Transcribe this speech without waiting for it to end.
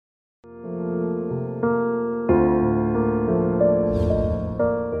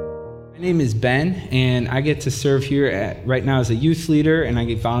name is Ben, and I get to serve here right now as a youth leader, and I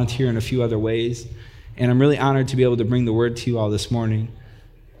get volunteer in a few other ways. And I'm really honored to be able to bring the word to you all this morning.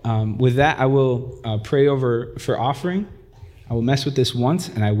 With that, I will pray over for offering. I will mess with this once,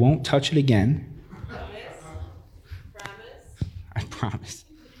 and I won't touch it again. Promise? I promise.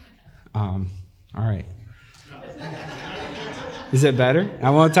 All right. Is it better? I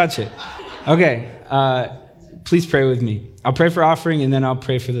won't touch it. Okay. Please pray with me. I'll pray for offering, and then I'll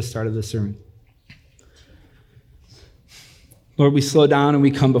pray for the start of the sermon. Lord, we slow down and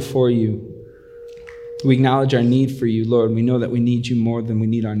we come before you. We acknowledge our need for you, Lord. We know that we need you more than we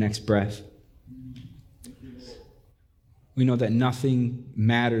need our next breath. We know that nothing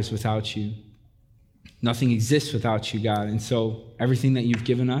matters without you. Nothing exists without you, God. And so everything that you've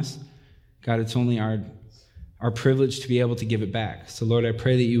given us, God, it's only our privilege to be able to give it back. So, Lord, I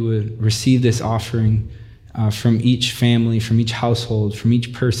pray that you would receive this offering from each family, from each household, from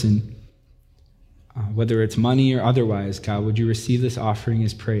each person, whether it's money or otherwise. God, would you receive this offering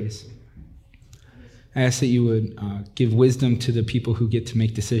as praise? I ask that you would give wisdom to the people who get to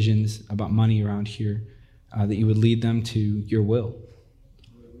make decisions about money around here, that you would lead them to your will.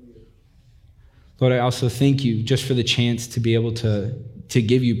 Lord, I also thank you just for the chance to be able to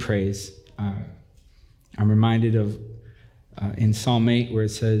give you praise. I'm reminded of in Psalm 8 where it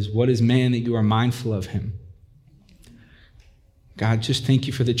says, "What is man that you are mindful of him?" God, just thank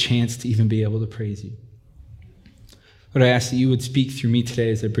you for the chance to even be able to praise you. Lord, I ask that you would speak through me today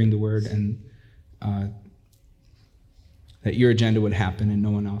as I bring the word, and that your agenda would happen and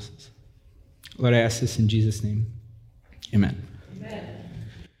no one else's. Lord, I ask this in Jesus' name. Amen. Amen.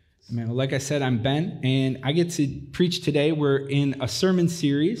 Amen. Well, like I said, I'm Ben, and I get to preach today. We're in a sermon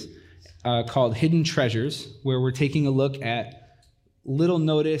series called Hidden Treasures, where we're taking a look at little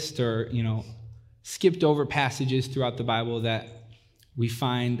noticed or, skipped over passages throughout the Bible that we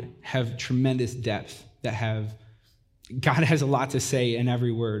find have tremendous depth, God has a lot to say in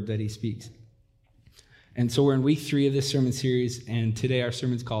every word that he speaks. And so we're in week 3 of this sermon series, and today our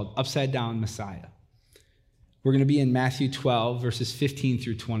sermon is called Upside Down Messiah. We're going to be in Matthew 12, verses 15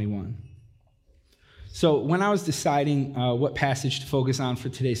 through 21. So when I was deciding what passage to focus on for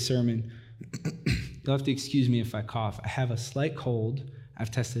today's sermon, you'll have to excuse me if I cough. I have a slight cold.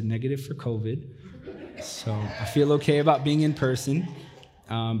 I've tested negative for COVID, so I feel okay about being in person.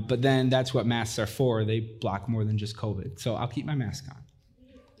 But then that's what masks are for. They block more than just COVID. So I'll keep my mask on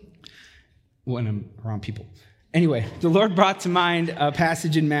when I'm around people. Anyway, the Lord brought to mind a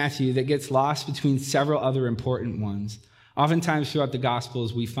passage in Matthew that gets lost between several other important ones. Oftentimes throughout the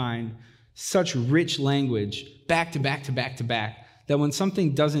Gospels, we find such rich language back to back to back to back that when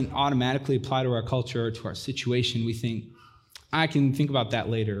something doesn't automatically apply to our culture or to our situation, we think, I can think about that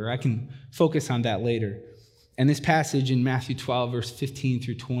later, or I can focus on that later. And this passage in Matthew 12, verse 15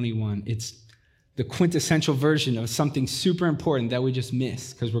 through 21, it's the quintessential version of something super important that we just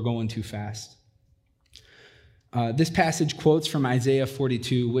miss because we're going too fast. This passage quotes from Isaiah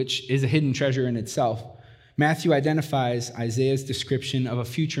 42, which is a hidden treasure in itself. Matthew identifies Isaiah's description of a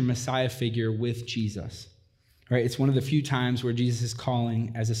future Messiah figure with Jesus. Right? It's one of the few times where Jesus'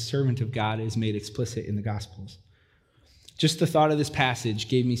 calling as a servant of God is made explicit in the Gospels. Just the thought of this passage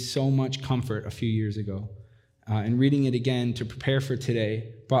gave me so much comfort a few years ago. And reading it again to prepare for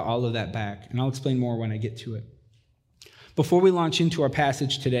today brought all of that back. And I'll explain more when I get to it. Before we launch into our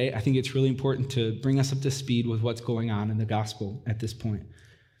passage today, I think it's really important to bring us up to speed with what's going on in the gospel at this point.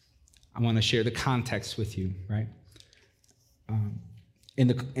 I want to share the context with you, right? In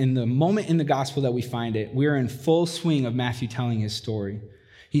the moment in the gospel that we find it, we're in full swing of Matthew telling his story.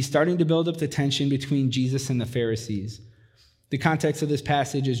 He's starting to build up the tension between Jesus and the Pharisees. The context of this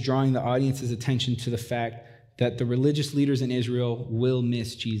passage is drawing the audience's attention to the fact that the religious leaders in Israel will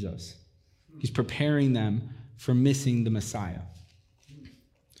miss Jesus. He's preparing them for missing the Messiah.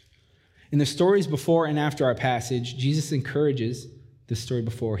 In the stories before and after our passage, Jesus encourages, this story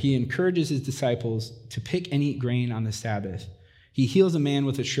before, he encourages his disciples to pick and eat grain on the Sabbath. He heals a man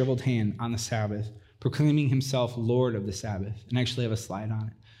with a shriveled hand on the Sabbath, proclaiming himself Lord of the Sabbath. And I actually have a slide on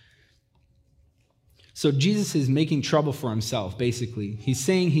it. So Jesus is making trouble for himself, basically. He's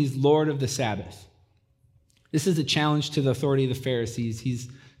saying he's Lord of the Sabbath. This is a challenge to the authority of the Pharisees. He's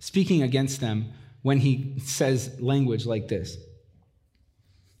speaking against them when he says language like this.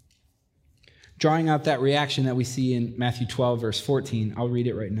 Drawing out that reaction that we see in Matthew 12, verse 14, I'll read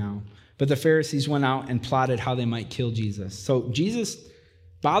it right now. But the Pharisees went out and plotted how they might kill Jesus. So Jesus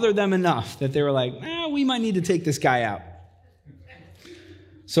bothered them enough that they were like, we might need to take this guy out.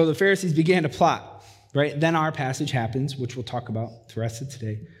 So the Pharisees began to plot, right? Then our passage happens, which we'll talk about the rest of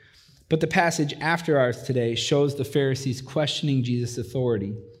today. But the passage after ours today shows the Pharisees questioning Jesus'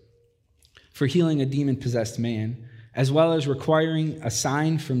 authority. for healing a demon-possessed man, as well as requiring a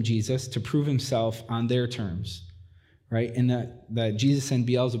sign from Jesus to prove himself on their terms, right? In the Jesus and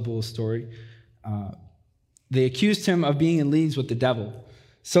Beelzebul story, they accused him of being in leagues with the devil.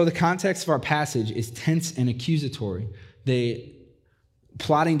 So the context of our passage is tense and accusatory. They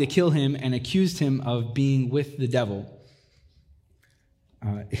plotting to kill him and accused him of being with the devil.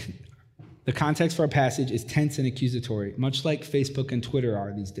 The context for our passage is tense and accusatory, much like Facebook and Twitter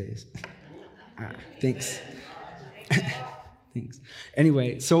are these days. Thanks. Thanks.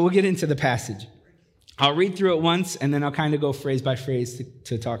 Anyway, so we'll get into the passage. I'll read through it once, and then I'll kind of go phrase by phrase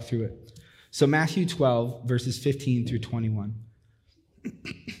to talk through it. So Matthew 12, verses 15 through 21.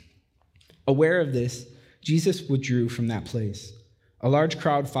 Aware of this, Jesus withdrew from that place. A large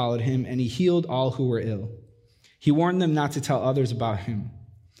crowd followed him, and he healed all who were ill. He warned them not to tell others about him.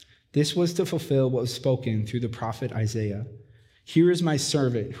 This was to fulfill what was spoken through the prophet Isaiah. Here is my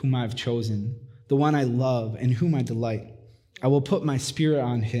servant whom I have chosen, the one I love and whom I delight. I will put my spirit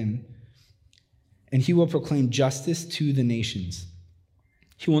on him, and he will proclaim justice to the nations.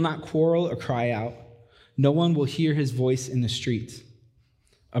 He will not quarrel or cry out. No one will hear his voice in the streets.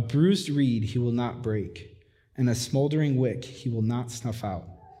 A bruised reed he will not break, and a smoldering wick he will not snuff out,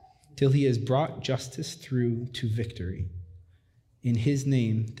 till he has brought justice through to victory. In his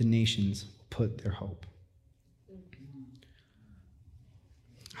name the nations will put their hope.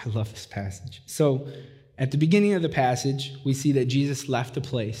 I love this passage. So at the beginning of the passage, we see that Jesus left a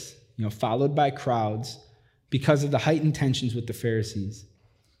place, followed by crowds because of the heightened tensions with the Pharisees.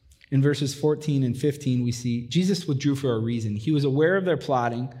 In verses 14 and 15, we see Jesus withdrew for a reason. He was aware of their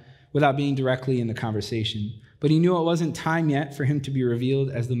plotting without being directly in the conversation, but he knew it wasn't time yet for him to be revealed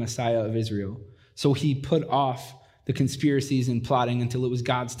as the Messiah of Israel. So he put off the conspiracies and plotting until it was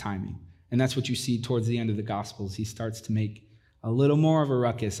God's timing. And that's what you see towards the end of the Gospels. He starts to make a little more of a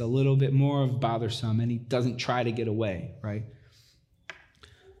ruckus, a little bit more of bothersome, and he doesn't try to get away, right?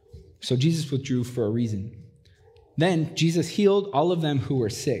 So Jesus withdrew for a reason. Then Jesus healed all of them who were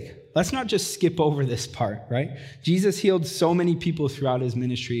sick. Let's not just skip over this part, right? Jesus healed so many people throughout his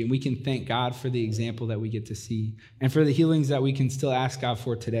ministry, and we can thank God for the example that we get to see and for the healings that we can still ask God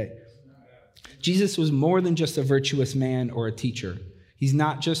for today. Jesus was more than just a virtuous man or a teacher. He's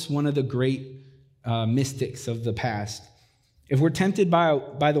not just one of the great mystics of the past. If we're tempted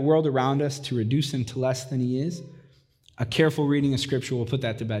by the world around us to reduce him to less than he is, a careful reading of Scripture will put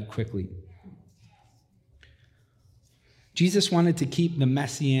that to bed quickly. Jesus wanted to keep the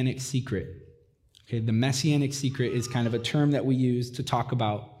messianic secret. Okay, the messianic secret is kind of a term that we use to talk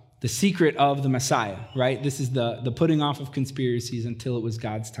about the secret of the Messiah, right? This is the putting off of conspiracies until it was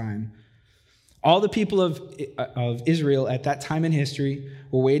God's time. All the people of Israel at that time in history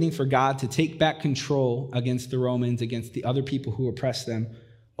were waiting for God to take back control against the Romans, against the other people who oppressed them,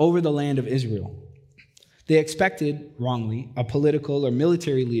 over the land of Israel. They expected, wrongly, a political or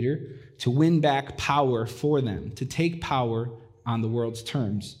military leader to win back power for them, to take power on the world's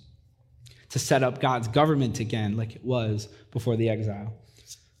terms, to set up God's government again like it was before the exile.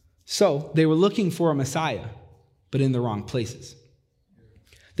 So they were looking for a Messiah, but in the wrong places.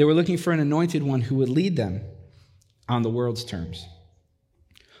 They were looking for an anointed one who would lead them on the world's terms.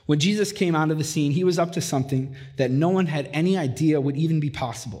 When Jesus came onto the scene, he was up to something that no one had any idea would even be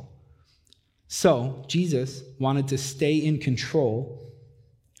possible. So Jesus wanted to stay in control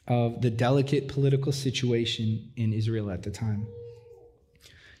of the delicate political situation in Israel at the time.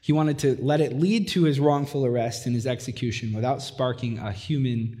 He wanted to let it lead to his wrongful arrest and his execution without sparking a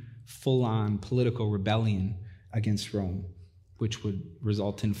human, full-on political rebellion against Rome, which would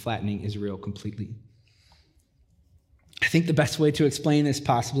result in flattening Israel completely. I think the best way to explain this,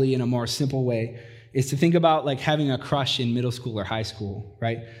 possibly in a more simple way, is to think about like having a crush in middle school or high school,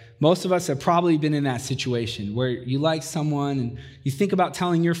 right? Most of us have probably been in that situation where you like someone and you think about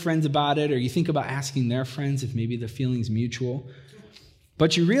telling your friends about it, or you think about asking their friends if maybe the feeling's mutual.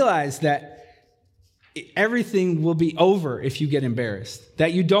 But you realize that everything will be over if you get embarrassed,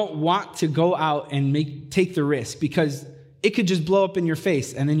 that you don't want to go out and take the risk because it could just blow up in your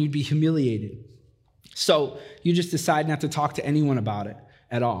face and then you'd be humiliated. So you just decide not to talk to anyone about it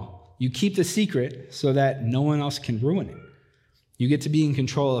at all. You keep the secret so that no one else can ruin it. You get to be in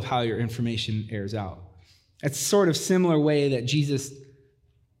control of how your information airs out. It's sort of similar way that Jesus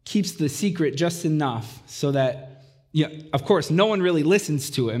keeps the secret just enough so that, of course, no one really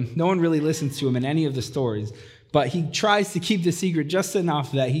listens to him. No one really listens to him in any of the stories. But he tries to keep the secret just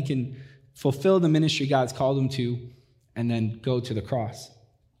enough that he can fulfill the ministry God's called him to and then go to the cross.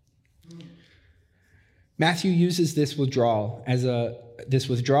 Matthew uses this withdrawal,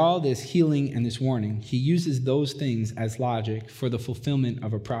 this healing, and this warning. He uses those things as logic for the fulfillment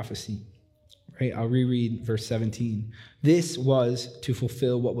of a prophecy. right? I'll reread verse 17. This was to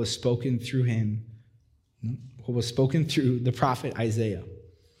fulfill what was spoken through him, what was spoken through the prophet Isaiah.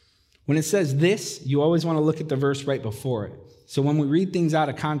 When it says this, you always want to look at the verse right before it. So when we read things out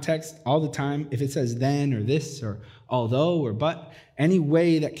of context all the time, if it says then or this or although or but, any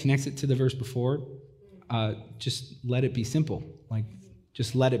way that connects it to the verse before, just let it be simple.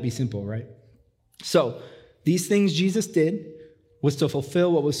 Just let it be simple, right? So these things Jesus did was to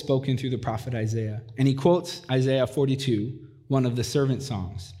fulfill what was spoken through the prophet Isaiah. And he quotes Isaiah 42, one of the servant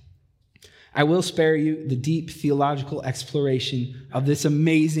songs. I will spare you the deep theological exploration of this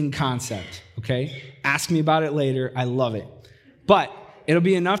amazing concept, okay? Ask me about it later. I love it. But it'll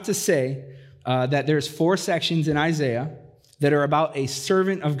be enough to say that there's 4 sections in Isaiah that are about a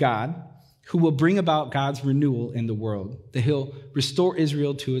servant of God who will bring about God's renewal in the world, that he'll restore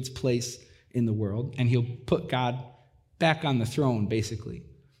Israel to its place in the world, and he'll put God back on the throne, basically,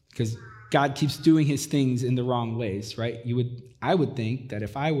 because God keeps doing his things in the wrong ways, right? I would think that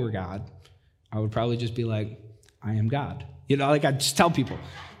if I were God, I would probably just be like, I am God. I'd just tell people,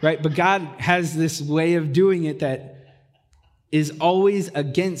 right? But God has this way of doing it that is always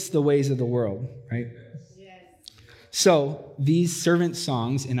against the ways of the world, right? Yes. So these servant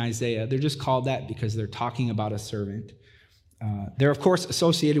songs in Isaiah, they're just called that because they're talking about a servant. They're, of course,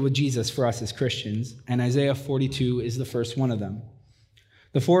 associated with Jesus for us as Christians, and Isaiah 42 is the first one of them.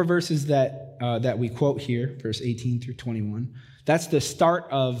 The 4 verses that we quote here, verse 18 through 21, that's the start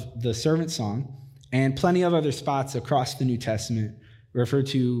of the servant song, and plenty of other spots across the New Testament refer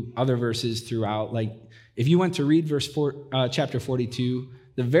to other verses throughout. Like if you went to read chapter 42,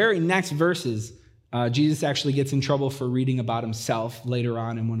 the very next verses, Jesus actually gets in trouble for reading about himself later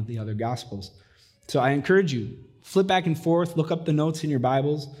on in one of the other Gospels. So I encourage you, flip back and forth, look up the notes in your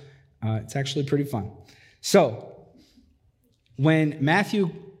Bibles. It's actually pretty fun. So when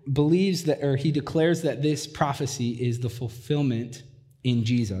Matthew believes that, or he declares that this prophecy is the fulfillment in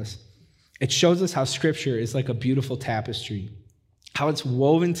Jesus, it shows us how Scripture is like a beautiful tapestry, how it's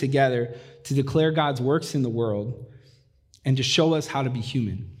woven together to declare God's works in the world and to show us how to be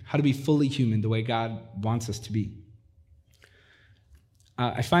human, how to be fully human the way God wants us to be.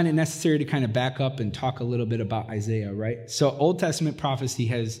 I find it necessary to kind of back up and talk a little bit about Isaiah, right? So Old Testament prophecy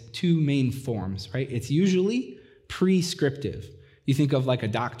has 2 main forms, right? It's usually prescriptive. You think of like a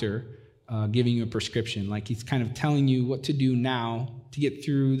doctor giving you a prescription, like he's kind of telling you what to do now to get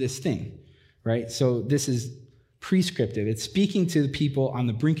through this thing, right? So this is prescriptive. It's speaking to the people on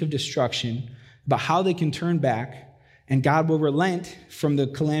the brink of destruction about how they can turn back and God will relent from the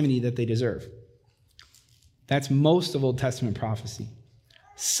calamity that they deserve. That's most of Old Testament prophecy.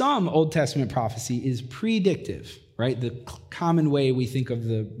 Some Old Testament prophecy is predictive, right? The common way we think of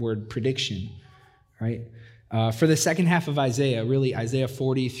the word prediction, right? For the second half of Isaiah, really Isaiah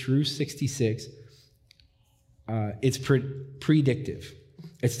 40 through 66, it's predictive.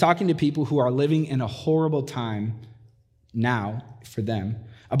 It's talking to people who are living in a horrible time now for them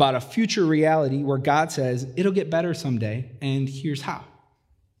about a future reality where God says it'll get better someday, and here's how.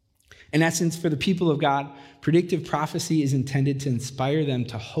 In essence, for the people of God, predictive prophecy is intended to inspire them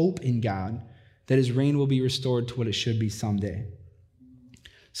to hope in God that his reign will be restored to what it should be someday.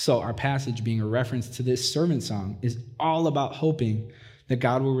 So our passage, being a reference to this servant song, is all about hoping that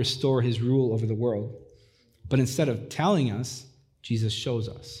God will restore his rule over the world. But instead of telling us, Jesus shows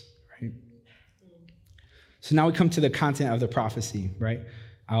us, right? So now we come to the content of the prophecy, right?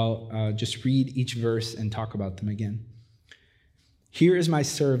 I'll just read each verse and talk about them again. Here is my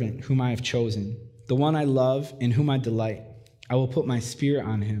servant whom I have chosen, the one I love, in whom I delight. I will put my spirit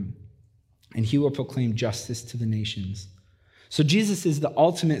on him, and he will proclaim justice to the nations. So Jesus is the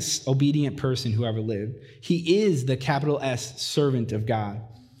ultimate obedient person who ever lived. He is the capital S servant of God.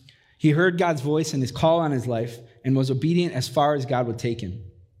 He heard God's voice and his call on his life and was obedient as far as God would take him.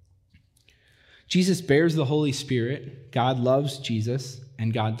 Jesus bears the Holy Spirit. God loves Jesus,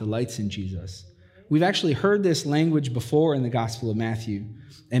 and God delights in Jesus. We've actually heard this language before in the Gospel of Matthew.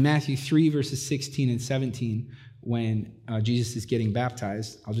 In Matthew 3, verses 16 and 17, when Jesus is getting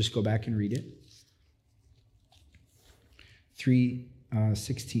baptized, I'll just go back and read it.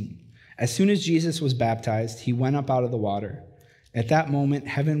 3:16. As soon as Jesus was baptized, he went up out of the water. At that moment,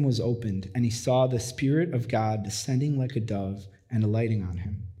 heaven was opened, and he saw the Spirit of God descending like a dove and alighting on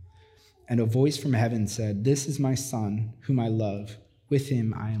him. And a voice from heaven said, "This is my Son, whom I love. With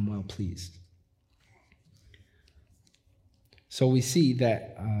him I am well pleased." So we see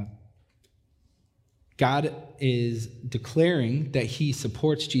that God is declaring that he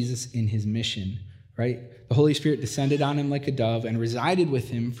supports Jesus in his mission, right? The Holy Spirit descended on him like a dove and resided with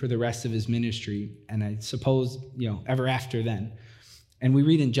him for the rest of his ministry, and I suppose, ever after then. And we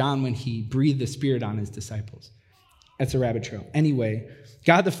read in John when he breathed the Spirit on his disciples. That's a rabbit trail. Anyway,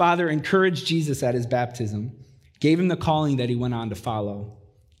 God the Father encouraged Jesus at his baptism, gave him the calling that he went on to follow.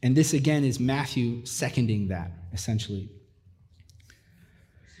 And this again is Matthew seconding that, essentially.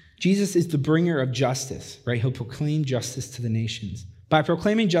 Jesus is the bringer of justice, right? He'll proclaim justice to the nations. By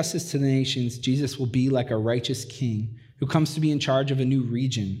proclaiming justice to the nations, Jesus will be like a righteous king who comes to be in charge of a new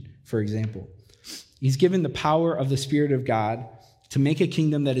region, for example. He's given the power of the Spirit of God to make a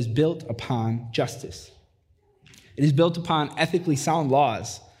kingdom that is built upon justice. It is built upon ethically sound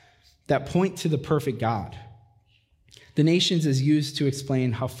laws that point to the perfect God. The nations is used to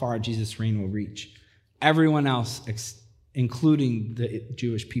explain how far Jesus' reign will reach. Everyone else, including the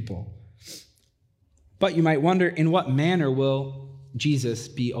Jewish people. But you might wonder, in what manner will Jesus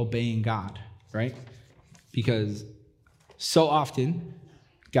be obeying God, right? Because so often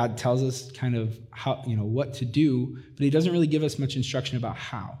God tells us kind of how, what to do, but he doesn't really give us much instruction about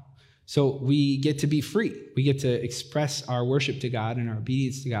how. So we get to be free. We get to express our worship to God and our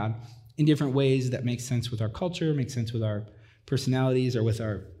obedience to God in different ways that make sense with our culture, make sense with our personalities, or with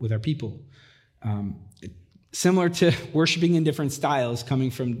our people. Similar to worshiping in different styles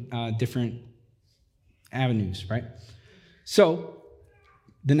coming from different avenues, right? So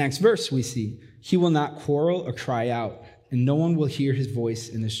the next verse we see, he will not quarrel or cry out, and no one will hear his voice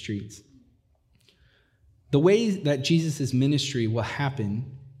in the streets. The way that Jesus' ministry will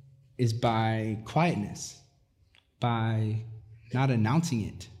happen is by quietness, by not announcing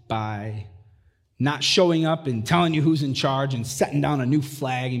it, by not showing up and telling you who's in charge and setting down a new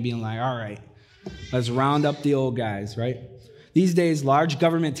flag and being like, all right, let's round up the old guys, right? These days, large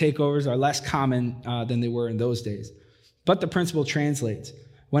government takeovers are less common than they were in those days. But the principle translates.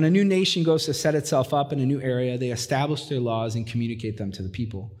 When a new nation goes to set itself up in a new area, they establish their laws and communicate them to the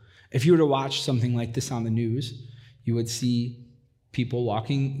people. If you were to watch something like this on the news, you would see people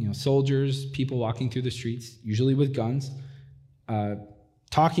walking, soldiers, people walking through the streets, usually with guns,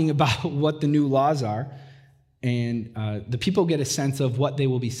 talking about what the new laws are, and the people get a sense of what they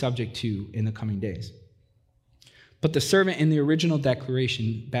will be subject to in the coming days. But the servant in the original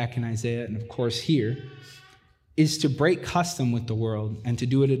declaration, back in Isaiah, and of course here, is to break custom with the world and to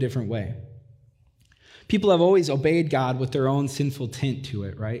do it a different way. People have always obeyed God with their own sinful tint to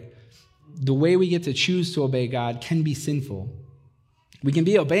it, right? The way we get to choose to obey God can be sinful. We can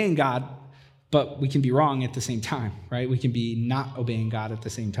be obeying God, but we can be wrong at the same time, right? We can be not obeying God at the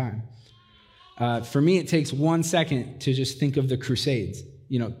same time. For me, it takes 1 second to just think of the Crusades.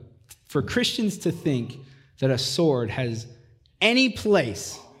 For Christians to think that a sword has any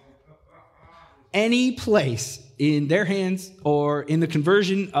place in their hands or in the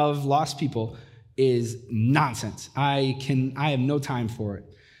conversion of lost people is nonsense. I have no time for it.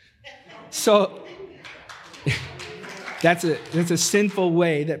 So that's a sinful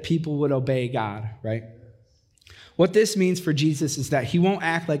way that people would obey God, right? What this means for Jesus is that he won't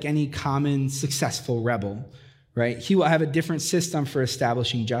act like any common successful rebel, right? He will have a different system for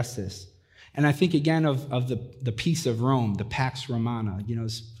establishing justice. And I think again of the peace of Rome, the Pax Romana.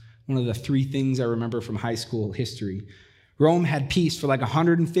 It's one of the 3 things I remember from high school history. Rome had peace for like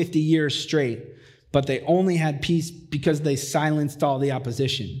 150 years straight, but they only had peace because they silenced all the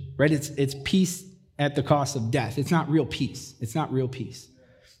opposition, right? It's peace at the cost of death. It's not real peace. It's not real peace.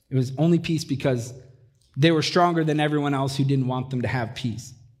 It was only peace because they were stronger than everyone else who didn't want them to have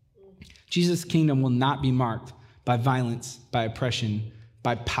peace. Jesus' kingdom will not be marked by violence, by oppression,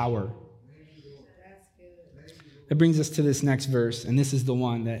 by power. That brings us to this next verse, and this is the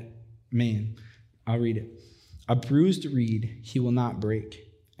one that, I'll read it. A bruised reed he will not break,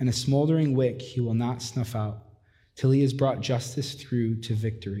 and a smoldering wick he will not snuff out, till he has brought justice through to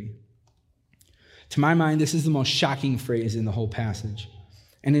victory. To my mind, this is the most shocking phrase in the whole passage,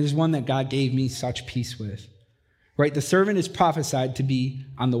 and it is one that God gave me such peace with. Right? The servant is prophesied to be,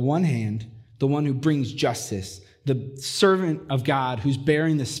 on the one hand, the one who brings justice, the servant of God who's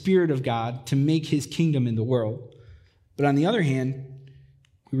bearing the Spirit of God to make his kingdom in the world. But on the other hand,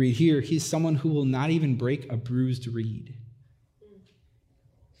 we read here, he's someone who will not even break a bruised reed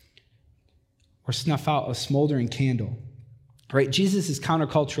or snuff out a smoldering candle. Right? Jesus is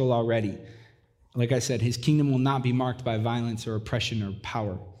countercultural already. Like I said, his kingdom will not be marked by violence or oppression or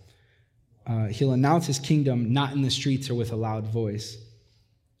power. He'll announce his kingdom not in the streets or with a loud voice.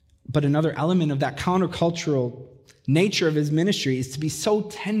 But another element of that countercultural nature of his ministry is to be so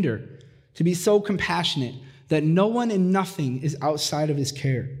tender, to be so compassionate, that no one and nothing is outside of his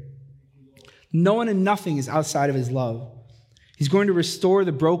care. No one and nothing is outside of his love. He's going to restore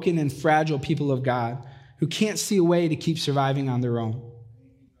the broken and fragile people of God who can't see a way to keep surviving on their own.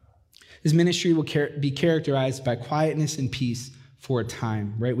 His ministry will be characterized by quietness and peace, for a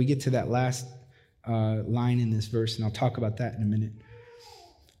time, right? We get to that last line in this verse, and I'll talk about that in a minute.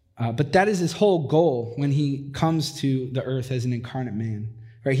 But that is his whole goal when he comes to the earth as an incarnate man,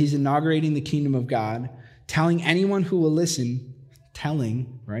 right? He's inaugurating the kingdom of God, telling anyone who will listen,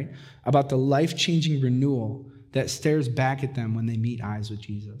 right, about the life-changing renewal that stares back at them when they meet eyes with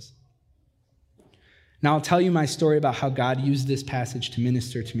Jesus. Now, I'll tell you my story about how God used this passage to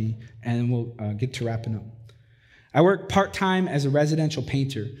minister to me, and we'll get to wrapping up. I work part-time as a residential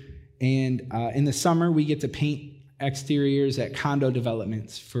painter, and in the summer, we get to paint exteriors at condo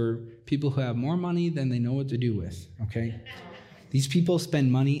developments for people who have more money than they know what to do with, okay? These people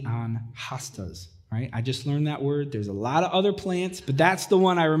spend money on hostas, right? I just learned that word. There's a lot of other plants, but that's the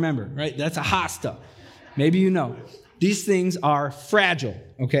one I remember, right? That's a hosta. Maybe you know. These things are fragile,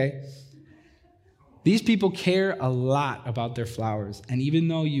 okay? These people care a lot about their flowers, and even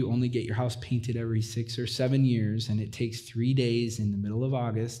though you only get your house painted every 6 or 7 years, and it takes 3 days in the middle of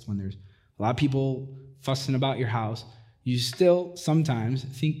August when there's a lot of people fussing about your house, you still sometimes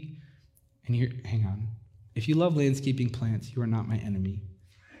think, and here, hang on, if you love landscaping plants, you are not my enemy.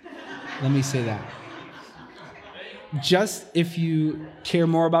 Let me say that. Just if you care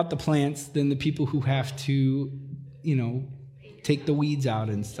more about the plants than the people who have to, take the weeds out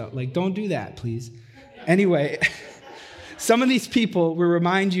and stuff. Like, don't do that, please. Anyway, some of these people will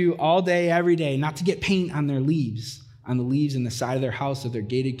remind you all day, every day, not to get paint on their leaves, on the leaves in the side of their house of their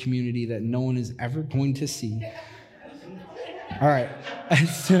gated community that no one is ever going to see. All right.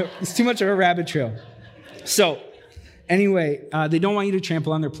 It's too much of a rabbit trail. So, anyway, they don't want you to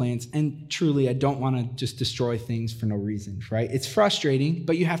trample on their plants, and truly, I don't want to just destroy things for no reason, right? It's frustrating,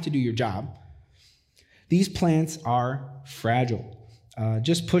 but you have to do your job. These plants are fragile.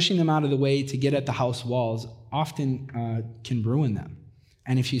 Just pushing them out of the way to get at the house walls often can ruin them.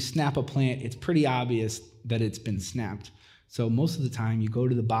 And if you snap a plant, it's pretty obvious that it's been snapped. So most of the time, you go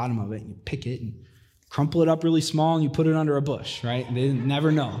to the bottom of it, and you pick it, and crumple it up really small, and you put it under a bush, right? They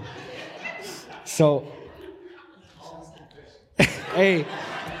never know. So, hey,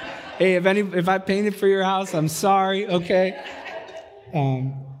 if I painted for your house, I'm sorry, okay?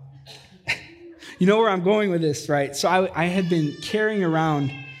 You know where I'm going with this, right? So I had been carrying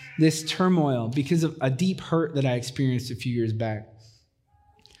around this turmoil because of a deep hurt that I experienced a few years back.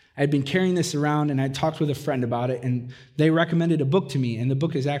 I had been carrying this around, and I talked with a friend about it, and they recommended a book to me, and the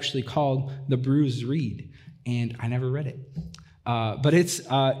book is actually called The Bruised Reed, and I never read it. But it's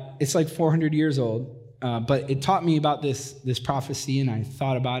like 400 years old, but it taught me about this prophecy, and I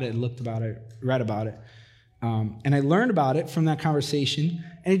thought about it, looked about it, read about it, and I learned about it from that conversation,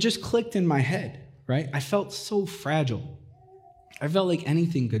 and it just clicked in my head, right? I felt so fragile. I felt like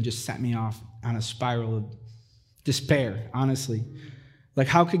anything could just set me off on a spiral of despair, honestly. Like,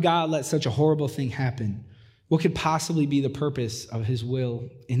 how could God let such a horrible thing happen? What could possibly be the purpose of his will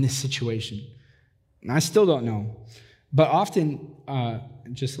in this situation? And I still don't know. But often,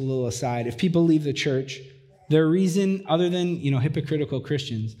 just a little aside, if people leave the church, their reason, other than, hypocritical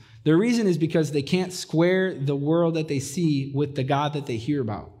Christians, their reason is because they can't square the world that they see with the God that they hear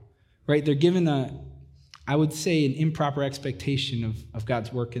about, right? They're given I would say, an improper expectation of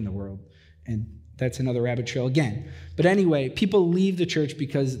God's work in the world. And that's another rabbit trail again. But anyway, people leave the church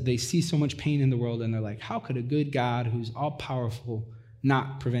because they see so much pain in the world, and they're like, how could a good God who's all-powerful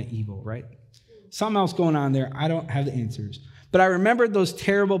not prevent evil, right? Something else going on there. I don't have the answers. But I remembered those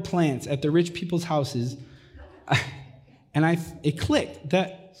terrible plants at the rich people's houses, and it clicked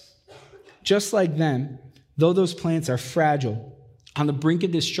that just like them, though those plants are fragile, on the brink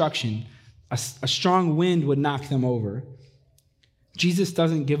of destruction, a strong wind would knock them over. Jesus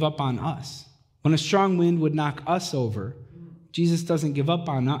doesn't give up on us. When a strong wind would knock us over, Jesus doesn't give up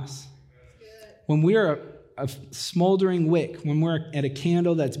on us. When we're a smoldering wick, when we're at a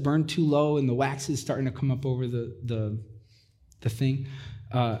candle that's burned too low and the wax is starting to come up over the thing,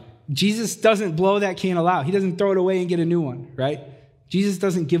 Jesus doesn't blow that candle out. He doesn't throw it away and get a new one, right? Jesus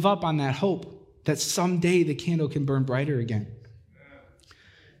doesn't give up on that hope that someday the candle can burn brighter again.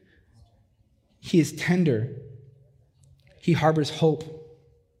 He is tender. He harbors hope.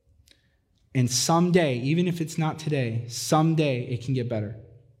 And someday, even if it's not today, someday it can get better.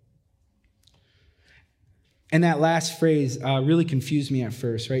 And that last phrase really confused me at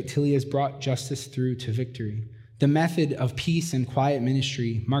first, right? Till he has brought justice through to victory. The method of peace and quiet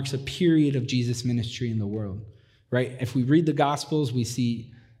ministry marks a period of Jesus' ministry in the world, right? If we read the Gospels, we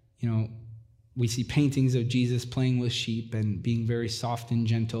see paintings of Jesus playing with sheep and being very soft and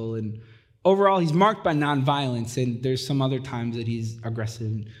gentle. And overall, he's marked by nonviolence, and there's some other times that he's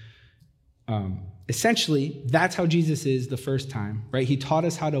aggressive. Essentially, that's how Jesus is the first time, right? He taught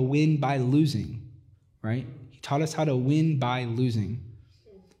us how to win by losing, right? He He taught us how to win by losing.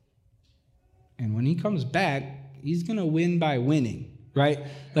 And when he comes back, he's going to win by winning, right?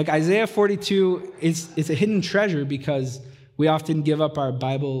 Like Isaiah 42 it's a hidden treasure because we often give up our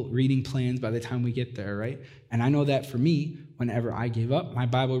Bible reading plans by the time we get there, right? And I know that for me, whenever I gave up my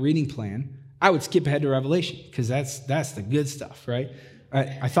Bible reading plan, I would skip ahead to Revelation because that's the good stuff, right?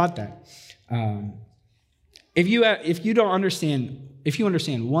 I thought that. If you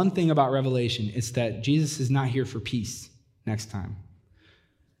understand one thing about Revelation, it's that Jesus is not here for peace next time.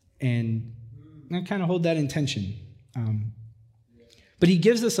 And I kind of hold that in tension. But he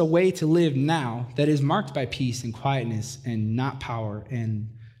gives us a way to live now that is marked by peace and quietness and not power and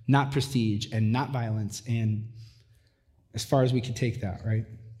not prestige and not violence, and as far as we can take that, right?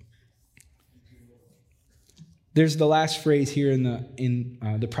 There's the last phrase here in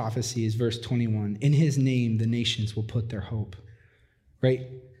the prophecy is verse 21. In his name, the nations will put their hope, right?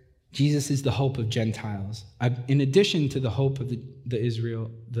 Jesus is the hope of Gentiles. In addition to the hope of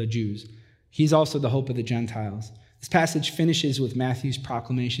the Jews, he's also the hope of the Gentiles. This passage finishes with Matthew's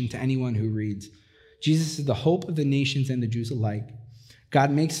proclamation to anyone who reads. Jesus is the hope of the nations and the Jews alike.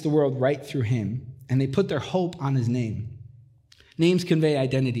 God makes the world right through him, and they put their hope on his name. Names convey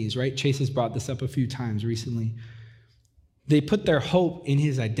identities, right? Chase has brought this up a few times recently. They put their hope in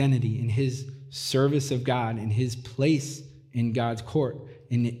his identity, in his service of God, in his place in God's court,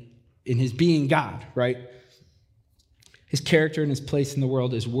 in his being God, right? His character and his place in the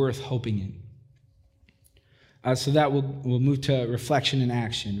world is worth hoping in. So that we'll move to reflection and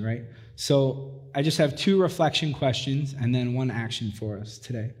action, right? So I just have 2 reflection questions and then 1 action for us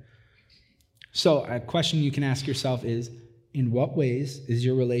today. So a question you can ask yourself is, in what ways is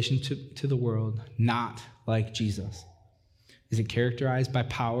your relationship to the world not like Jesus? Is it characterized by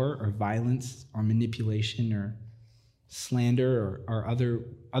power or violence or manipulation or slander or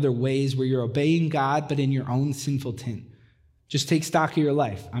other ways where you're obeying God but in your own sinful tint? Just take stock of your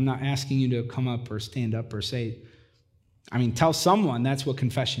life. I'm not asking you to come up or stand up or tell someone that's what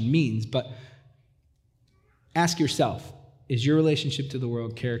confession means, but ask yourself, is your relationship to the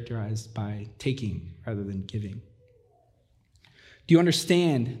world characterized by taking rather than giving? Do you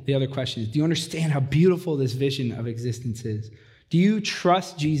understand, the other question is, do you understand how beautiful this vision of existence is? Do you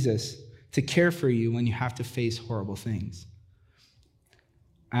trust Jesus to care for you when you have to face horrible things?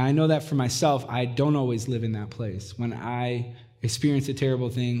 I know that for myself, I don't always live in that place. When I experience a terrible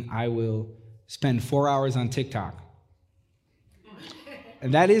thing, I will spend 4 hours on TikTok.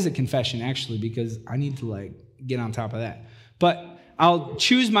 And that is a confession, actually, because I need to, get on top of that. But I'll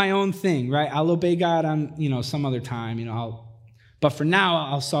choose my own thing, right? I'll obey God on, some other time, but for now,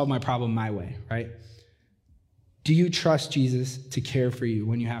 I'll solve my problem my way, right? Do you trust Jesus to care for you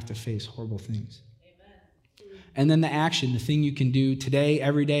when you have to face horrible things? And then the action, the thing you can do today,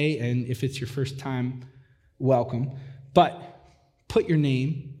 every day, and if it's your first time, welcome. But put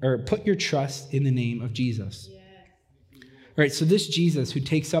your trust in the name of Jesus. Yeah. Right, so this Jesus who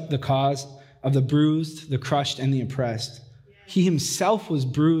takes up the cause of the bruised, the crushed, and the oppressed, he himself was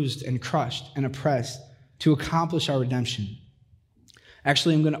bruised and crushed and oppressed to accomplish our redemption.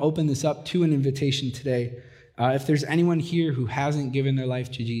 Actually, I'm going to open this up to an invitation today. If there's anyone here who hasn't given their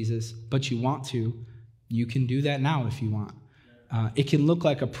life to Jesus, but you want to, you can do that now if you want. It can look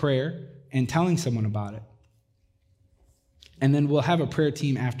like a prayer and telling someone about it. And then we'll have a prayer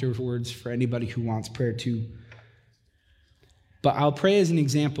team afterwards for anybody who wants prayer too. But I'll pray as an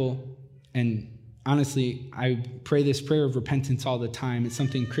example, and honestly, I pray this prayer of repentance all the time. It's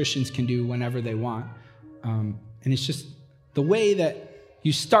something Christians can do whenever they want. And it's just the way that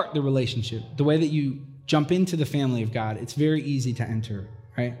you start the relationship, the way that you jump into the family of God. It's very easy to enter,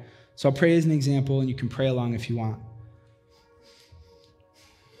 right? So I'll pray as an example, and you can pray along if you want.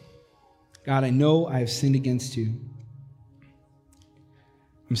 God, I know I have sinned against you.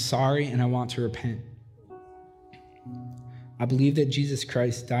 I'm sorry, and I want to repent. I believe that Jesus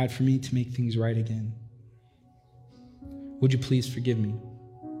Christ died for me to make things right again. Would you please forgive me?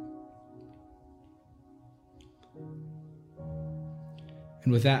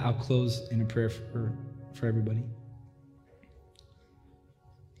 And with that, I'll close in a prayer for everybody.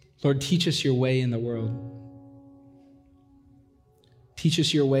 Lord, teach us your way in the world. Teach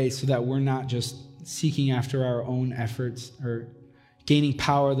us your way so that we're not just seeking after our own efforts or gaining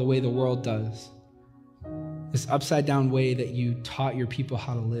power the way the world does. This upside down way that you taught your people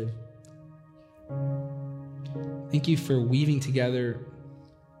how to live. Thank you for weaving together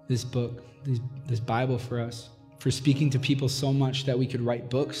this book, this Bible for us, for speaking to people so much that we could write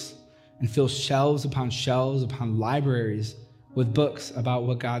books and fill shelves upon libraries with books about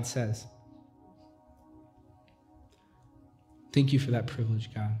what God says. Thank you for that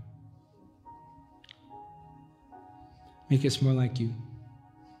privilege, God. Make us more like you.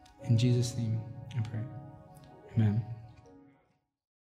 In Jesus' name I pray. Amen.